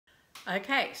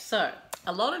Okay, so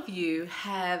a lot of you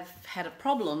have had a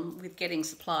problem with getting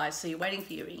supplies, so you're waiting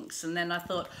for your inks, and then I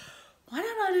thought, why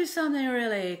don't I do something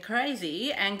really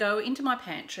crazy and go into my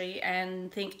pantry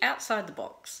and think outside the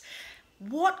box?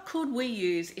 What could we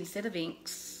use instead of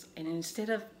inks and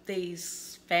instead of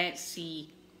these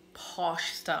fancy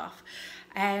posh stuff?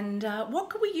 And what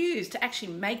could we use to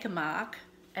actually make a mark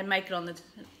and make it on the,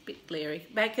 a bit glary,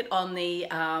 make it on the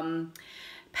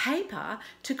paper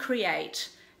to create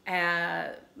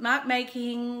mark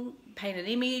making, paint an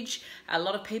image. A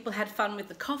lot of people had fun with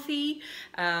the coffee.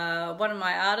 One of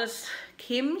my artists,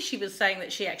 Kim, she was saying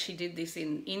that she actually did this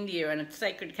in India, and a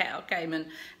sacred cow came and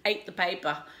ate the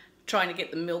paper, trying to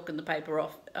get the milk and the paper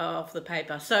off the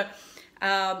paper. So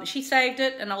she saved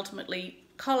it and ultimately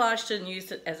collaged it and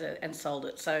used it as and sold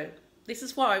it. So this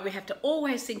is why we have to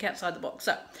always think outside the box.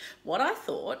 So what I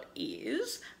thought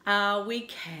is we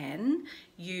can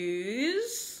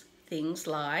use things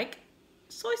like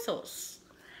soy sauce.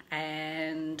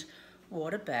 And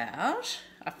what about,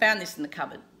 I found this in the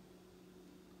cupboard.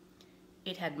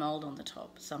 It had mold on the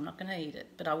top, so I'm not going to eat it,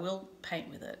 but I will paint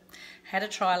with it. Had a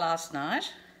try last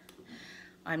night.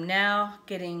 I'm now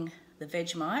getting the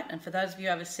Vegemite, and for those of you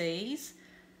overseas,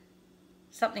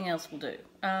 something else will do.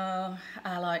 I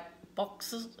like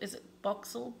Boxel, is it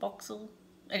Boxel?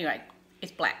 Anyway,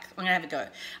 it's black. I'm gonna have a go.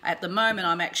 At the moment,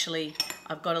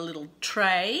 I've got a little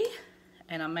tray,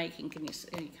 and I'm making, you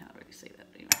can't really see that,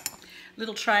 but anyway.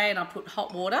 Little tray, and I put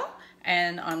hot water,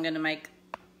 and I'm gonna make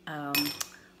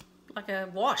like a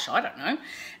wash, I don't know.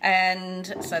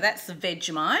 And so that's the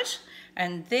Vegemite,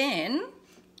 and then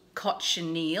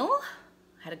cochineal.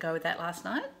 Had a go with that last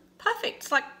night. Perfect.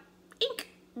 It's like ink,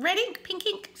 red ink, pink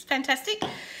ink. It's fantastic.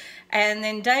 And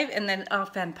then I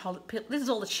found, this is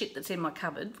all the shit that's in my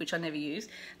cupboard, which I never use.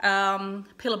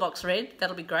 Pillar box red,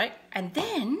 that'll be great. And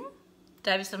then,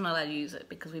 David's not allowed to use it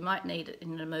because we might need it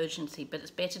in an emergency, but it's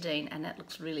betadine, and that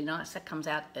looks really nice. That comes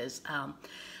out as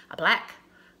a black.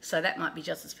 So that might be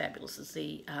just as fabulous as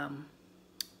the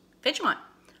Vegemite.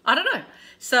 I don't know.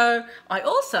 So I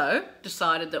also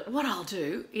decided that what I'll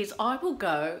do is I will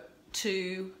go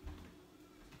to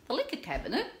the liquor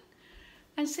cabinet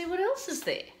and see what else is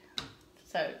there.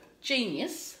 So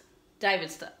genius,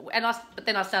 but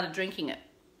then I started drinking it.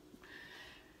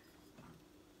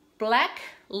 Black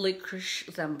licorice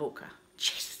Zambuca.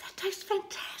 Jesus, that tastes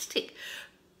fantastic.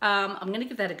 I'm going to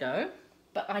give that a go,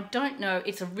 but I don't know.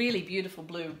 It's a really beautiful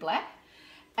blue black.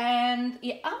 And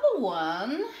the other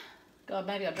one, God,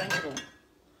 maybe I drank it all.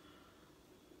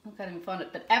 I can't even find it.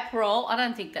 But Aperol, I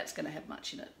don't think that's going to have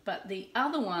much in it. But the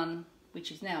other one,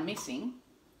 which is now missing,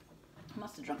 I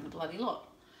must have drunk the bloody lot.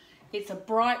 It's a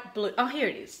bright blue. Oh, here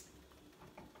it is.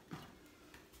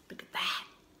 Look at that.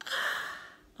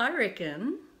 I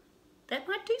reckon that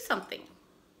might do something.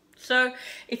 So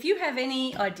if you have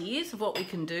any ideas of what we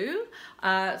can do,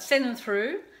 send them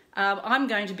through. I'm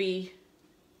going to be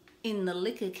in the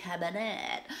liquor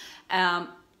cabinet,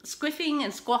 squiffing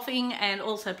and squaffing, and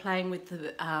also playing with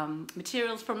the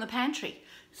materials from the pantry.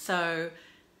 So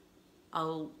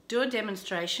I'll do a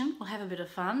demonstration, we'll have a bit of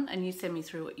fun, and you send me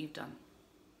through what you've done.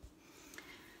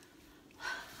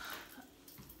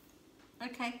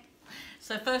 Okay,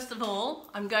 so first of all,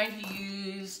 I'm going to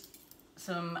use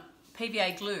some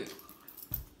PVA glue,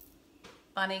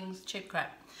 Bunnings, cheap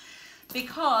crap,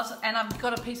 and I've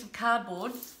got a piece of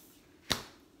cardboard,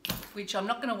 which I'm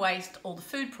not going to waste all the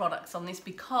food products on this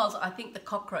because I think the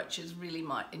cockroaches really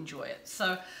might enjoy it.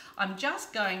 So I'm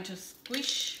just going to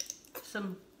squish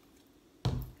some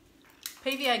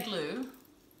PVA glue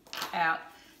out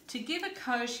to give a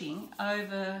coating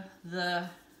over the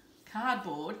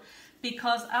cardboard,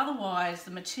 because otherwise the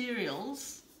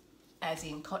materials, as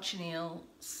in cochineal,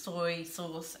 soy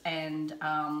sauce, and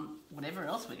whatever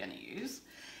else we're going to use,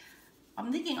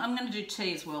 I'm thinking I'm going to do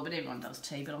tea as well, but everyone does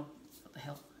tea, but what the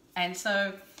hell. And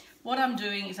so what I'm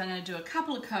doing is I'm going to do a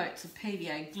couple of coats of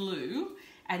PVA glue,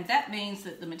 and that means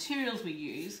that the materials we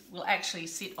use will actually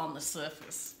sit on the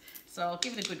surface. So I'll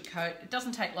give it a good coat. It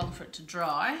doesn't take long for it to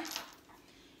dry,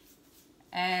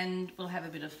 and we'll have a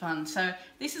bit of fun. So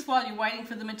this is while you're waiting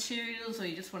for the materials, or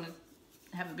you just want to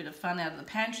have a bit of fun out of the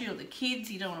pantry, or the kids.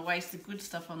 You don't want to waste the good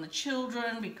stuff on the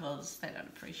children because they don't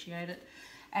appreciate it.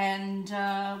 And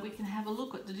we can have a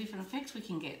look at the different effects we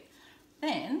can get.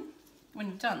 Then, when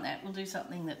we've done that, we'll do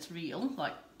something that's real,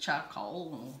 like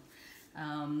charcoal,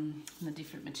 or the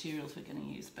different materials we're going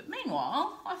to use. But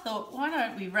meanwhile, I thought, why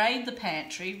don't we raid the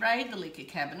pantry, raid the liquor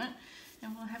cabinet,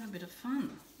 and we'll have a bit of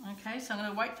fun. Okay, so I'm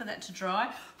going to wait for that to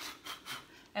dry,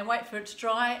 and wait for it to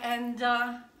dry, and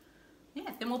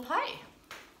yeah, then we'll play.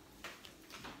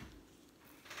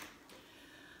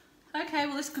 Okay,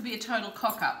 well, this could be a total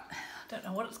cock-up. Don't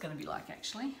know what it's going to be like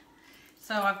actually.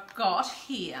 So I've got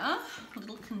here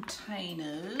little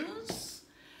containers.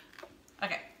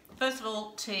 Okay, first of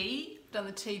all, tea. I've done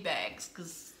the tea bags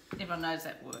because everyone knows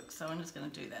that works, so I'm just going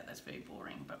to do that. That's very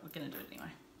boring, but we're going to do it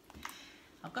anyway.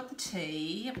 I've got the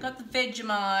tea, I've got the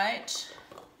Vegemite.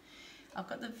 I've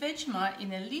got the Vegemite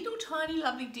in a little tiny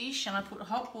lovely dish, and I put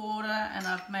hot water and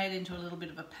I've made it into a little bit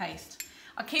of a paste.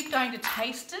 I keep going to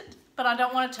taste it, but I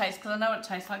don't want to taste because I know it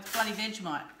tastes like bloody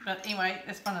Vegemite. But anyway,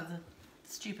 that's one of the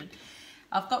stupid.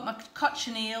 I've got my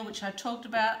cochineal, which I talked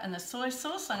about, and the soy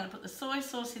sauce. So I'm going to put the soy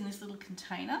sauce in this little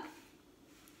container.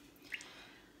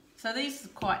 So these are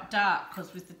quite dark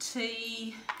because with the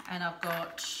tea, and I've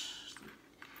got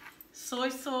soy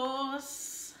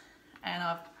sauce, and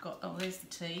I've got, oh, there's the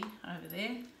tea over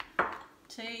there.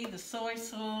 Tea, the soy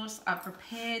sauce. I've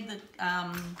prepared the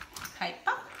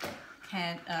paper,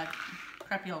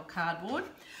 crappy old cardboard.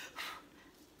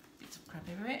 Bits of crap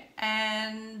everywhere.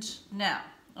 And now,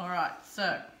 all right,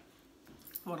 so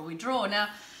what do we draw? Now,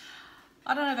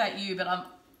 I don't know about you, but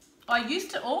I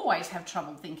used to always have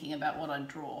trouble thinking about what I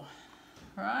draw,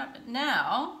 right? But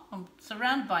now I'm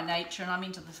surrounded by nature and I'm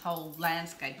into this whole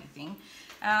landscaping thing,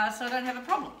 so I don't have a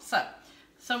problem.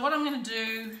 So what I'm going to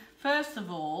do, first of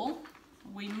all,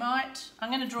 I'm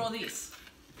going to draw this.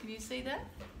 Can you see that?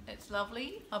 It's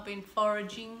lovely. I've been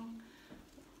foraging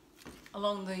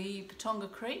along the Patonga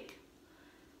Creek,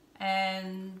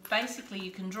 and basically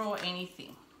you can draw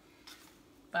anything,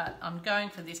 but I'm going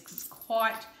for this because it's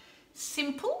quite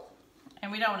simple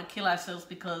and we don't want to kill ourselves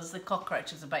because the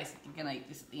cockroaches are basically going to eat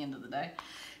this at the end of the day.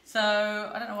 So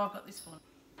I don't know why I've got this for.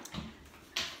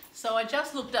 So I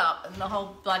just looked up and the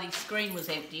whole bloody screen was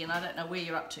empty and I don't know where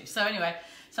you're up to. So anyway,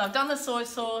 so I've done the soy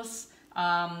sauce.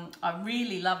 I'm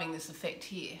really loving this effect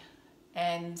here.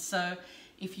 And so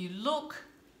if you look,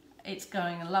 it's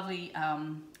going a lovely,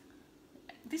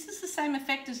 this is the same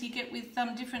effect as you get with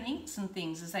different inks and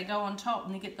things as they go on top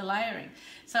and you get the layering.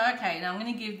 So okay, now I'm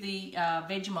going to give the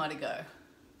Vegemite a go.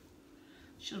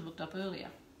 Should have looked up earlier.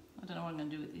 I don't know what I'm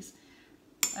going to do with this.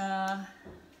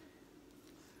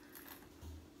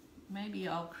 Maybe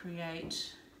I'll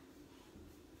create,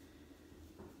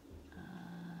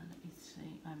 let me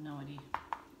see, I have no idea.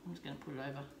 I'm just going to put it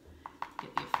over,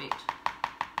 get the effect.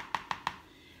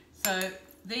 So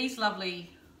these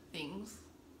lovely things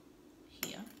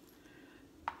here,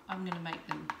 I'm going to make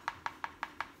them,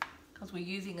 because we're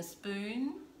using a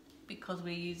spoon, because we're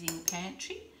using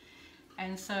pantry,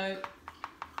 and so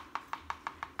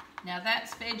now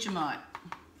that's Vegemite.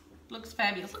 Looks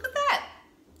fabulous. Look at that.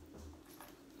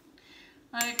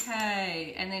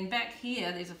 Okay, and then back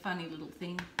here there's a funny little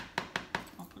thing.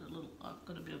 I'll put a little, I've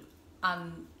got a bit of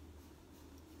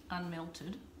unmelted,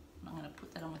 and I'm going to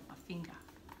put that on with my finger.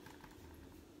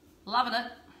 Loving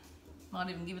it. Might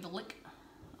even give it a lick.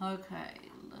 Okay,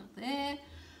 look there.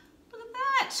 Look at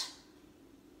that.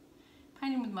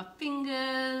 Painting with my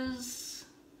fingers.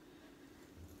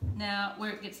 Now,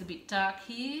 where it gets a bit dark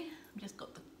here, I've just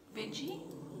got the veggie.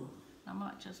 I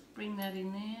might just bring that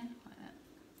in there, like that.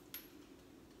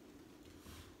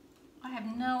 I have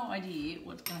no idea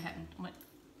what's going to happen.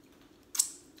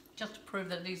 Just to prove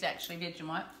that it is actually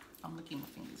Vegemite, I'm licking my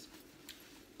fingers.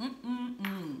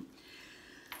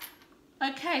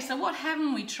 Okay, so what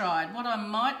haven't we tried? What I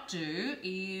might do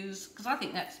is, because I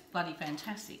think that's bloody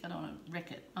fantastic, I don't want to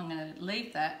wreck it. I'm going to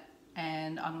leave that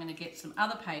and I'm going to get some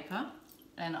other paper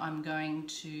and I'm going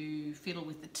to fiddle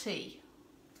with the tea.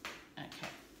 Okay.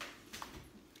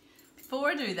 Before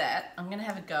I do that, I'm going to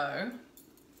have a go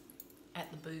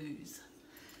at the booze.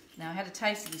 Now, I had a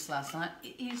taste of this last night.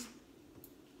 It is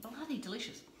bloody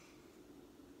delicious.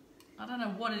 I don't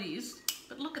know what it is,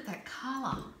 but look at that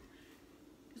colour.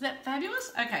 Is that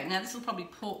fabulous? Okay, now this will probably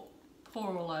pour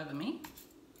all over me.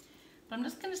 But I'm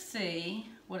just going to see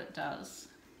what it does.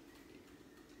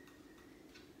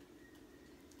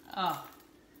 Oh,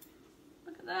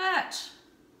 look at that.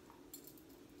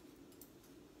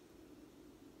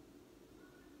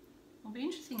 It'll be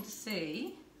interesting to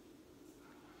see.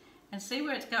 And see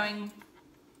where it's going.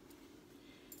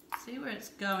 See where it's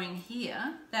going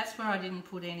here. That's where I didn't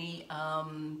put any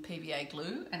PVA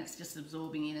glue and it's just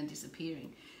absorbing in and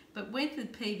disappearing. But with the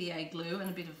PVA glue and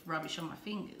a bit of rubbish on my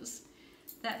fingers,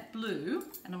 that blue,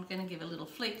 and I'm going to give a little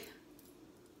flick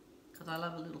because I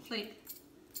love a little flick.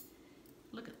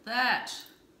 Look at that.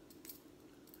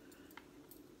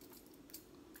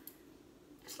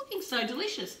 It's looking so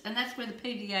delicious, and that's where the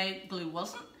PVA glue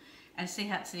wasn't. And see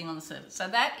how it's sitting on the surface. So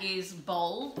that is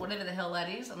bold, whatever the hell that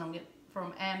is, and I'm getting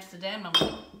from Amsterdam. I'm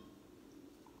going to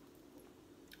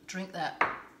drink that.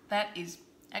 That is,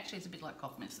 actually it's a bit like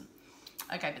cough medicine.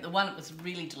 Okay, but the one that was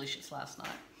really delicious last night.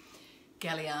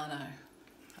 Galliano.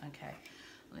 Okay,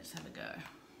 let's have a go.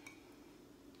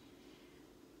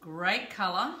 Great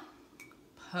colour,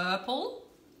 purple.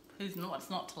 What's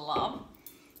not to love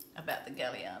about the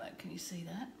Galliano? Can you see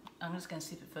that? I'm just going to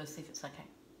sip it first, see if it's okay.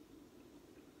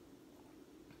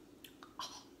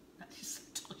 Oh, that is so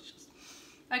delicious.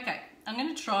 Okay, I'm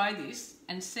going to try this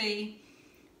and see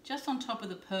just on top of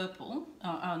the purple,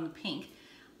 on the pink.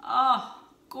 Oh,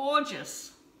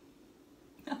 gorgeous.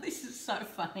 Oh, this is so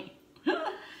funny.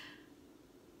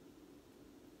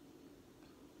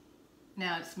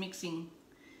 Now it's mixing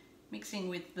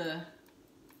with the,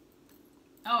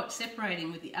 oh, it's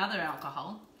separating with the other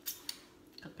alcohol.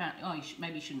 Apparently, oh,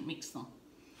 maybe you shouldn't mix them.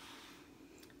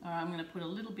 All right, I'm going to put a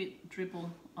little bit dribble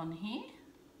on here,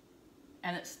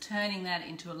 and it's turning that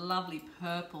into a lovely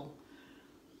purple.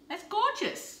 That's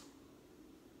gorgeous.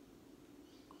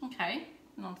 Okay,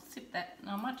 and I'll sip that. And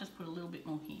I might just put a little bit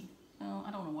more here. Oh, I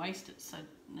don't want to waste it, so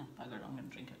no, bugger it, I'm going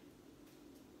to drink it.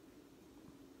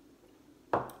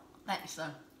 That is so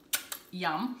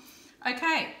yum.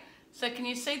 Okay, so can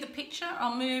you see the picture?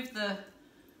 I'll move the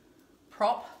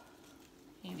prop.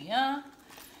 Here we are.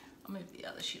 I'll move the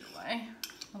other shit away.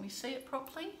 Can we see it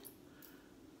properly?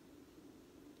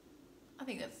 I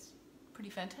think that's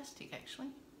pretty fantastic, actually.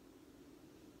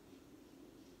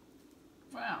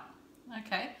 Wow.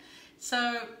 Okay.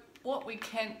 So what we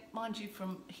can, mind you,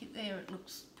 from there it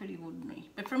looks pretty ordinary.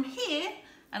 But from here,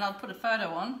 and I'll put a photo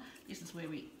on, this is where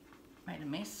we made a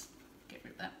mess. Get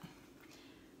rid of that.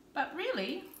 But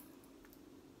really,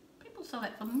 people sell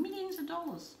that for millions of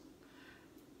dollars.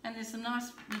 And there's a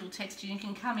nice little texture. You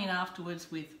can come in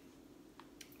afterwards with,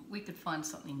 we could find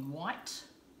something white.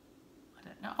 I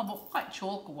don't know, oh, white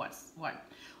chalk or white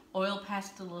oil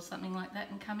pastel or something like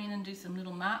that, and come in and do some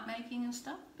little mark making and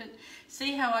stuff. But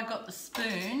see how I got the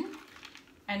spoon,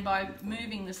 and by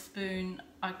moving the spoon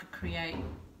I could create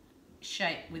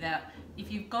shape without,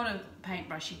 if you've got a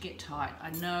paintbrush you get tight,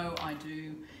 I know I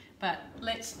do, but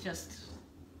let's just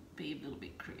be a little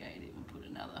bit creative and put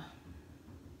another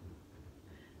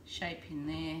shape in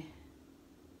there,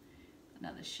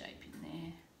 another shape in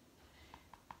there,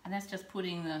 and that's just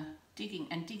putting the digging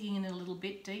in a little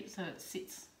bit deep so it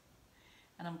sits.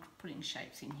 And I'm putting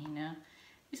shapes in here now.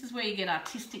 This is where you get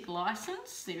artistic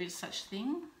license. There is such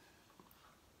thing.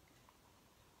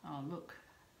 Oh, look.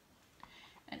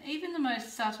 And even the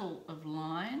most subtle of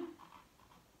line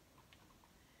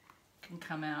can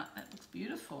come out. That looks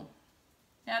beautiful.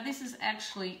 Now this is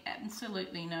actually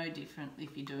absolutely no different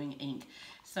if you're doing ink.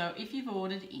 So if you've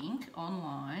ordered ink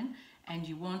online and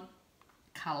you want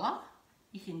colour,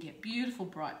 you can get beautiful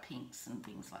bright pinks and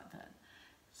things like that.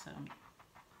 So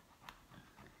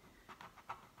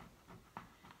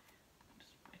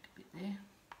just break a bit there.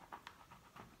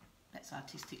 That's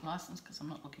artistic license because I'm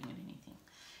not looking at anything.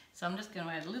 So I'm just going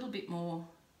to add a little bit more.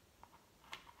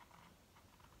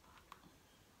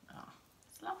 Oh,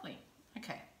 it's lovely.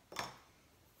 Okay.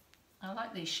 I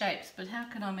like these shapes, but how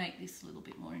can I make this a little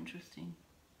bit more interesting?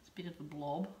 It's a bit of a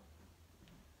blob.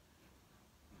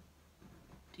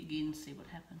 Dig in, see what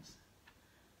happens.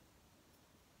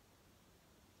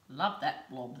 Love that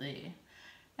blob there.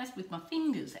 That's with my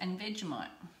fingers and Vegemite.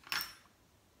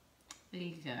 There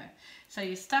you go. So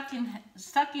you're stuck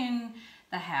in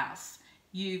the house.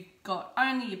 You've got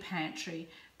only your pantry,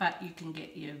 but you can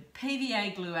get your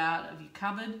PVA glue out of your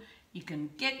cupboard. You can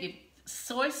get your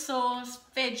soy sauce,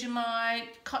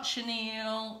 Vegemite,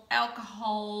 cochineal,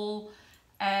 alcohol,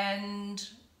 and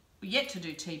we're yet to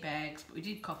do tea bags, but we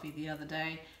did coffee the other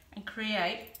day, and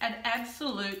create an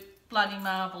absolute bloody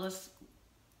marvellous,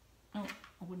 oh,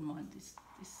 I wouldn't mind this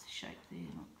shape there,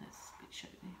 not that bit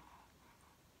shape there.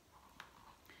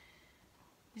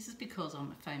 This is because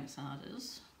I'm a famous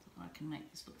artist, that I can make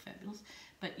this look fabulous.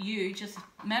 But you, just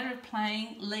a matter of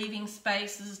playing, leaving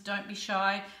spaces, don't be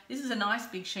shy. This is a nice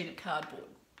big sheet of cardboard,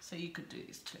 so you could do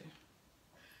this too.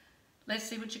 Let's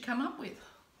see what you come up with.